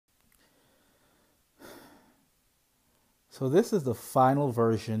So this is the final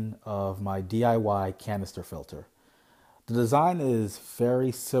version of my DIY canister filter. The design is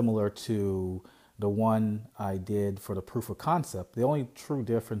very similar to the one I did for the proof of concept. The only true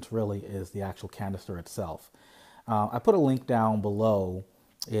difference really is the actual canister itself. I put a link down below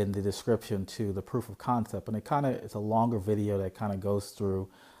in the description to the proof of concept, and it's a longer video that kind of goes through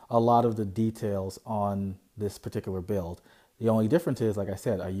a lot of the details on this particular build. The only difference is, like I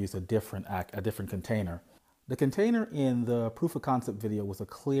said, I used a different container. The container in the proof of concept video was a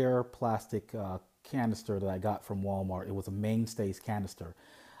clear plastic canister that I got from Walmart. It was a Mainstays canister.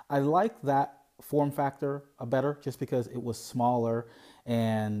 I like that form factor better just because it was smaller,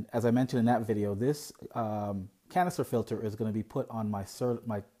 and as I mentioned in that video, this canister filter is going to be put on my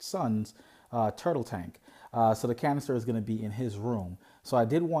son's turtle tank. So the canister is going to be in his room. So I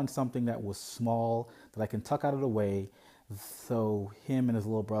did want something that was small that I can tuck out of the way so him and his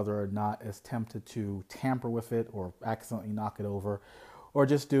little brother are not as tempted to tamper with it or accidentally knock it over or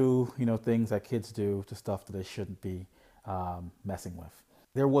just do, things that kids do to stuff that they shouldn't be messing with.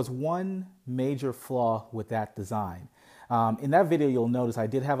 There was one major flaw with that design. In that video, you'll notice I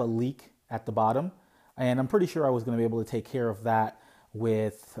did have a leak at the bottom, and I'm pretty sure I was going to be able to take care of that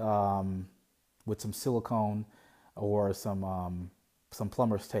with some silicone or some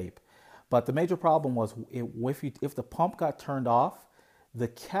plumber's tape. But the major problem was if the pump got turned off, the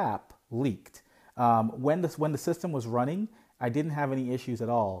cap leaked. When the system was running, I didn't have any issues at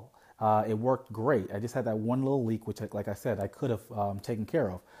all. It worked great. I just had that one little leak, which, like I said, I could have taken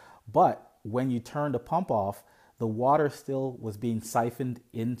care of. But when you turned the pump off, the water still was being siphoned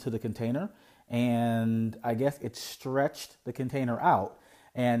into the container, and I guess it stretched the container out,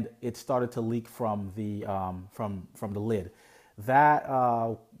 and it started to leak from the lid.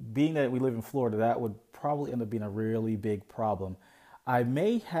 That, being that we live in Florida, that would probably end up being a really big problem. I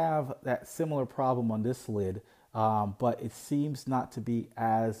may have that similar problem on this lid, but it seems not to be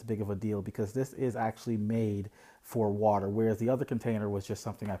as big of a deal because this is actually made for water, whereas the other container was just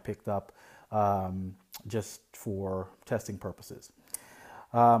something I picked up just for testing purposes.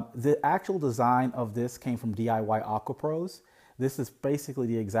 The actual design of this came from DIY Aqua Pros. This is basically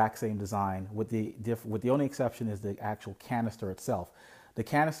the exact same design, with the only exception is the actual canister itself. The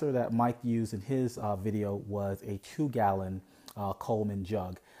canister that Mike used in his video was a 2-gallon Coleman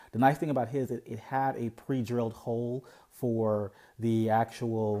jug. The nice thing about his, it had a pre-drilled hole for the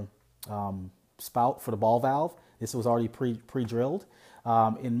actual spout for the ball valve. This was already pre-drilled.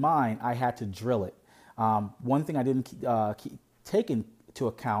 In mine, I had to drill it. One thing I didn't take into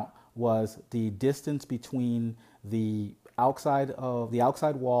account was the distance between the outside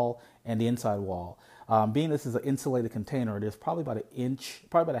wall and the inside wall. Being this is an insulated container, there's probably about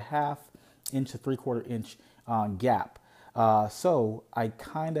a half inch to 3/4 inch gap. So I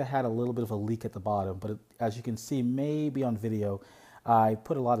kind of had a little bit of a leak at the bottom, but as you can see, maybe on video, I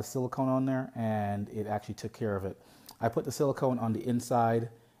put a lot of silicone on there and it actually took care of it. I put the silicone on the inside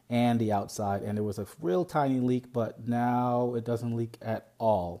and the outside, and there was a real tiny leak, but now it doesn't leak at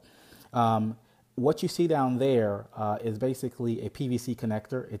all. What you see down there is basically a PVC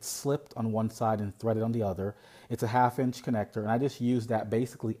connector. It's slipped on one side and threaded on the other. It's a 1/2 inch connector, and I just use that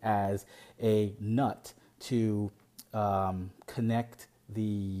basically as a nut to connect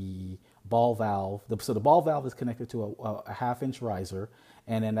the ball valve. So the ball valve is connected to a 1/2 inch riser,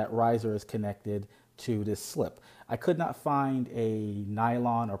 and then that riser is connected to this slip. I could not find a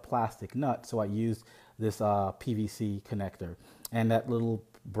nylon or plastic nut, so I used this PVC connector, and that little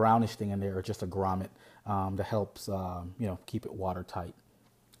brownish thing in there is just a grommet that helps keep it watertight.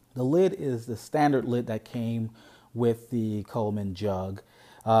 The lid is the standard lid that came with the Coleman jug.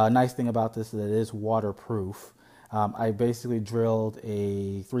 Nice thing about this is that it is waterproof. I basically drilled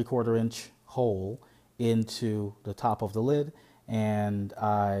a 3/4 inch hole into the top of the lid, and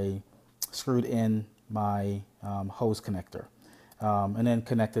I screwed in my hose connector, and then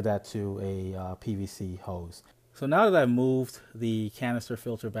connected that to a PVC hose. So now that I moved the canister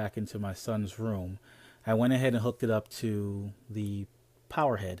filter back into my son's room, I went ahead and hooked it up to the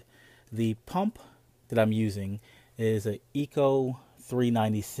Powerhead. The pump that I'm using is an Eco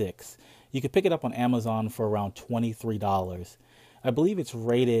 396. You could pick it up on Amazon for around $23. I believe it's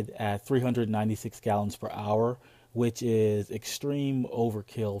rated at 396 gallons per hour, which is extreme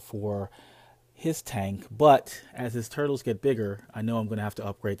overkill for his tank, but as his turtles get bigger, I know I'm going to have to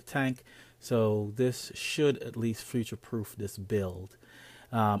upgrade the tank, so this should at least future-proof this build.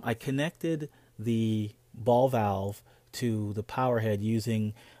 I connected the ball valve to the Powerhead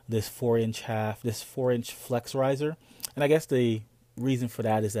using this 4-inch flex riser, and I guess the reason for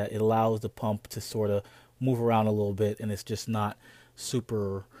that is that it allows the pump to sort of move around a little bit, and it's just not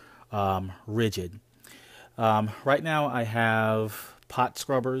super rigid. Right now I have pot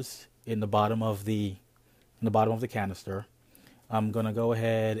scrubbers in the bottom of the canister. I'm gonna go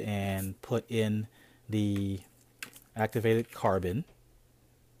ahead and put in the activated carbon.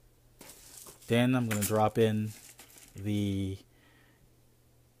 Then I'm gonna drop in the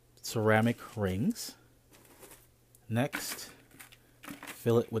ceramic rings. Next,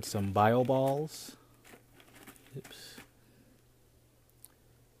 fill it with some bio balls. Oops.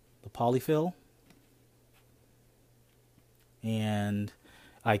 The polyfill. And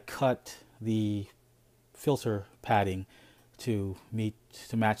I cut the filter padding to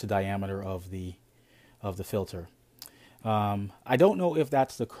match the diameter of the filter. I don't know if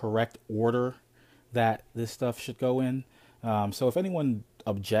that's the correct order that this stuff should go in. So if anyone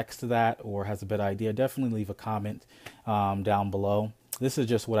objects to that or has a better idea, definitely leave a comment down below. This is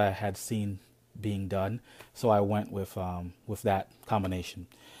just what I had seen being done, so I went with that combination.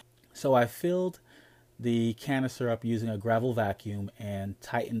 So I filled the canister up using a gravel vacuum and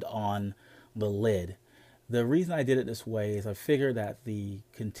tightened on the lid. The reason I did it this way is I figured that the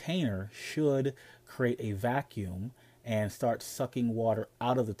container should create a vacuum and start sucking water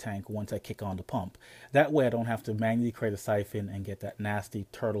out of the tank once I kick on the pump. That way I don't have to manually create a siphon and get that nasty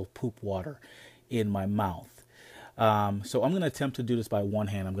turtle poop water in my mouth. So I'm going to attempt to do this by one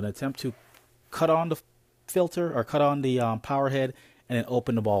hand. I'm going to attempt to cut on the filter, or cut on the power head, and then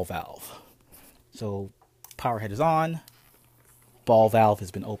open the ball valve. So power head is on, ball valve has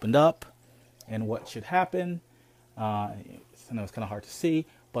been opened up, and what should happen, I know it's kind of hard to see,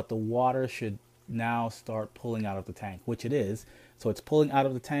 but the water should now start pulling out of the tank, which it is. So it's pulling out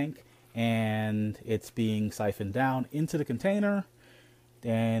of the tank and it's being siphoned down into the container,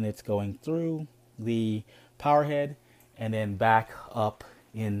 then it's going through the power head and then back up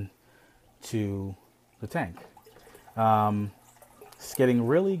into the tank. It's getting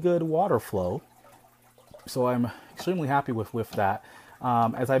really good water flow, so I'm extremely happy with that.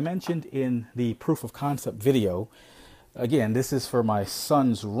 As I mentioned in the proof of concept video, again, this is for my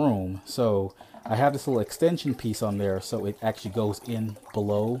son's room, so I have this little extension piece on there so it actually goes in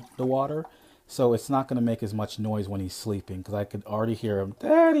below the water, so it's not going to make as much noise when he's sleeping, because I could already hear him,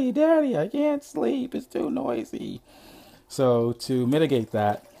 "Daddy, Daddy, I can't sleep, it's too noisy." So to mitigate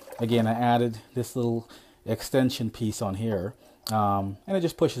that, again, I added this little extension piece on here, and it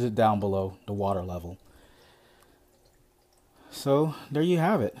just pushes it down below the water level. So there you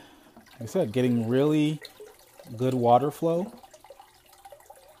have it. Like I said, getting really good water flow.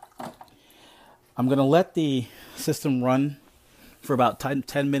 I'm going to let the system run for about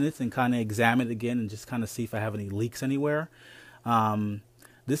 10 minutes and kind of examine it again and just kind of see if I have any leaks anywhere.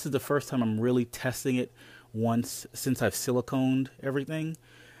 This is the first time I'm really testing it since I've siliconed everything.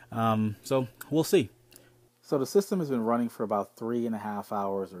 So we'll see. So the system has been running for about 3.5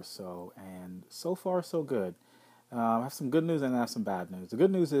 hours or so, and so far so good. I have some good news and I have some bad news. The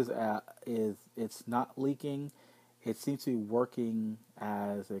good news is it's not leaking. It seems to be working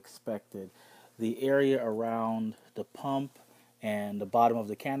as expected. The area around the pump and the bottom of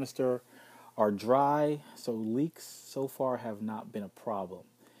the canister are dry, so leaks so far have not been a problem.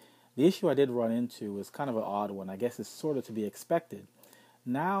 The issue I did run into is kind of an odd one. I guess it's sort of to be expected.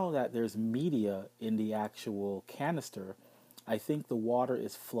 Now that there's media in the actual canister, I think the water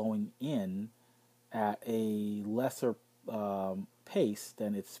is flowing in at a lesser pace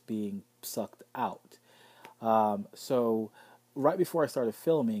than it's being sucked out. So right before I started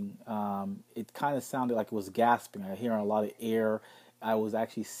filming, it kind of sounded like it was gasping. I hear a lot of air. I was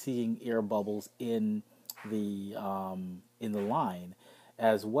actually seeing air bubbles in the line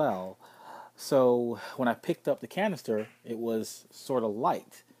as well. So when I picked up the canister, it was sort of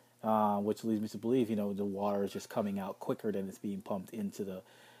light, which leads me to believe, the water is just coming out quicker than it's being pumped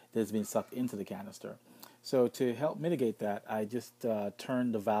that's being sucked into the canister. So to help mitigate that, I just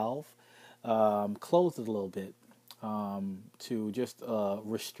turned the valve, closed it a little bit, to just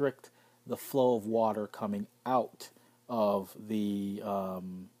restrict the flow of water coming out of the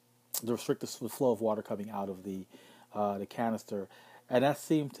flow of water coming out of the canister, and that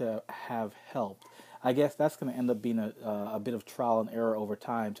seemed to have helped. I guess that's going to end up being a bit of trial and error over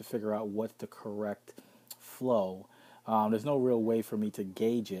time to figure out what's the correct flow. There's no real way for me to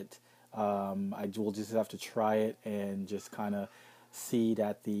gauge it. I will just have to try it and just kind of see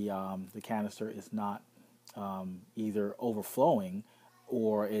that the canister is not either overflowing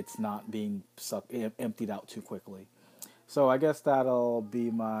or it's not being emptied out too quickly. So I guess that'll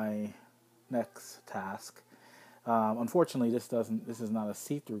be my next task. Unfortunately, this is not a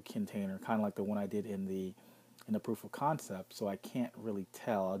see-through container, kind of like the one I did in the proof of concept. So I can't really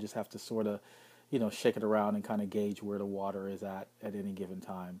tell. I'll just have to sort of, shake it around and kind of gauge where the water is at any given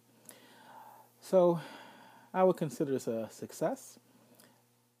time. So I would consider this a success.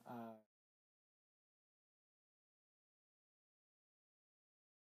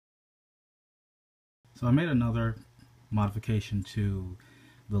 So I made another modification to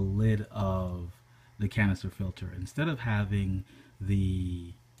the lid of the canister filter. Instead of having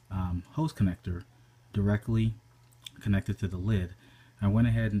the hose connector directly connected to the lid, I went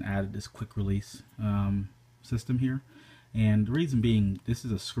ahead and added this quick release system here. And the reason being, this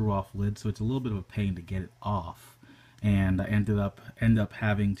is a screw off lid, so it's a little bit of a pain to get it off. And I end up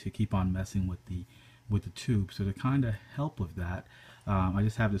having to keep on messing with the tube. So to kind of help with that, I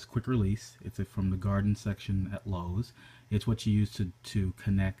just have this quick release. It's from the garden section at Lowe's. It's what you use to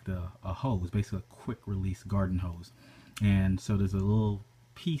connect a hose, basically a quick release garden hose. And so there's a little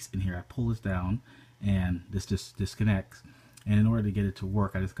piece in here. I pull this down and this just disconnects. And in order to get it to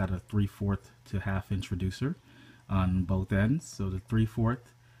work, I just got a 3/4 to 1/2 inch reducer on both ends. So the 3/4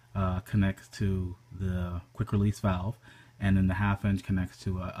 connects to the quick release valve, and then the 1/2 inch connects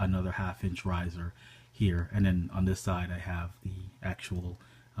to another 1/2 inch riser here. And then on this side I have the actual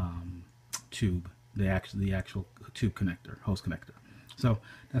tube, the actual tube connector, hose connector. So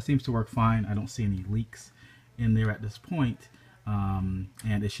that seems to work fine. I don't see any leaks in there at this point,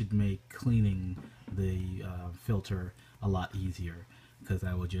 and it should make cleaning the filter a lot easier, because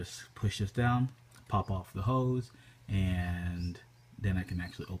I will just push this down, pop off the hose, and then I can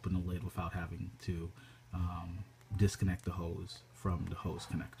actually open the lid without having to disconnect the hose from the hose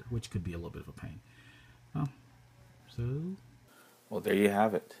connector, which could be a little bit of a pain. Well, there you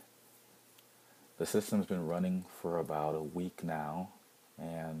have it. The system's been running for about a week now,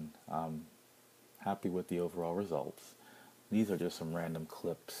 and I'm happy with the overall results. These are just some random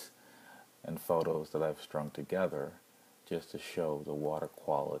clips and photos that I've strung together just to show the water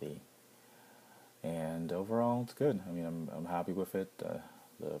quality. And overall, it's good. I mean, I'm happy with it.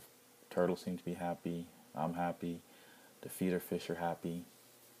 The turtles seem to be happy. I'm happy. The feeder fish are happy.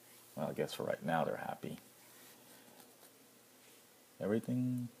 Well, I guess for right now they're happy.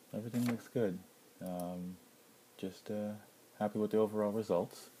 Everything looks good. Just happy with the overall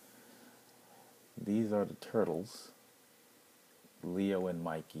results. These are the turtles, Leo and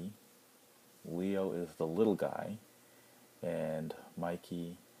Mikey. Leo is the little guy, and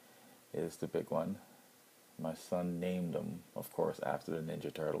Mikey is the big one. My son named them, of course, after the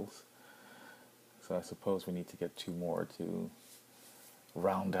Ninja Turtles. So I suppose we need to get 2 more to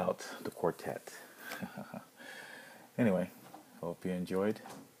round out the quartet. Anyway, hope you enjoyed.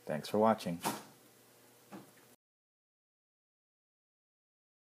 Thanks for watching.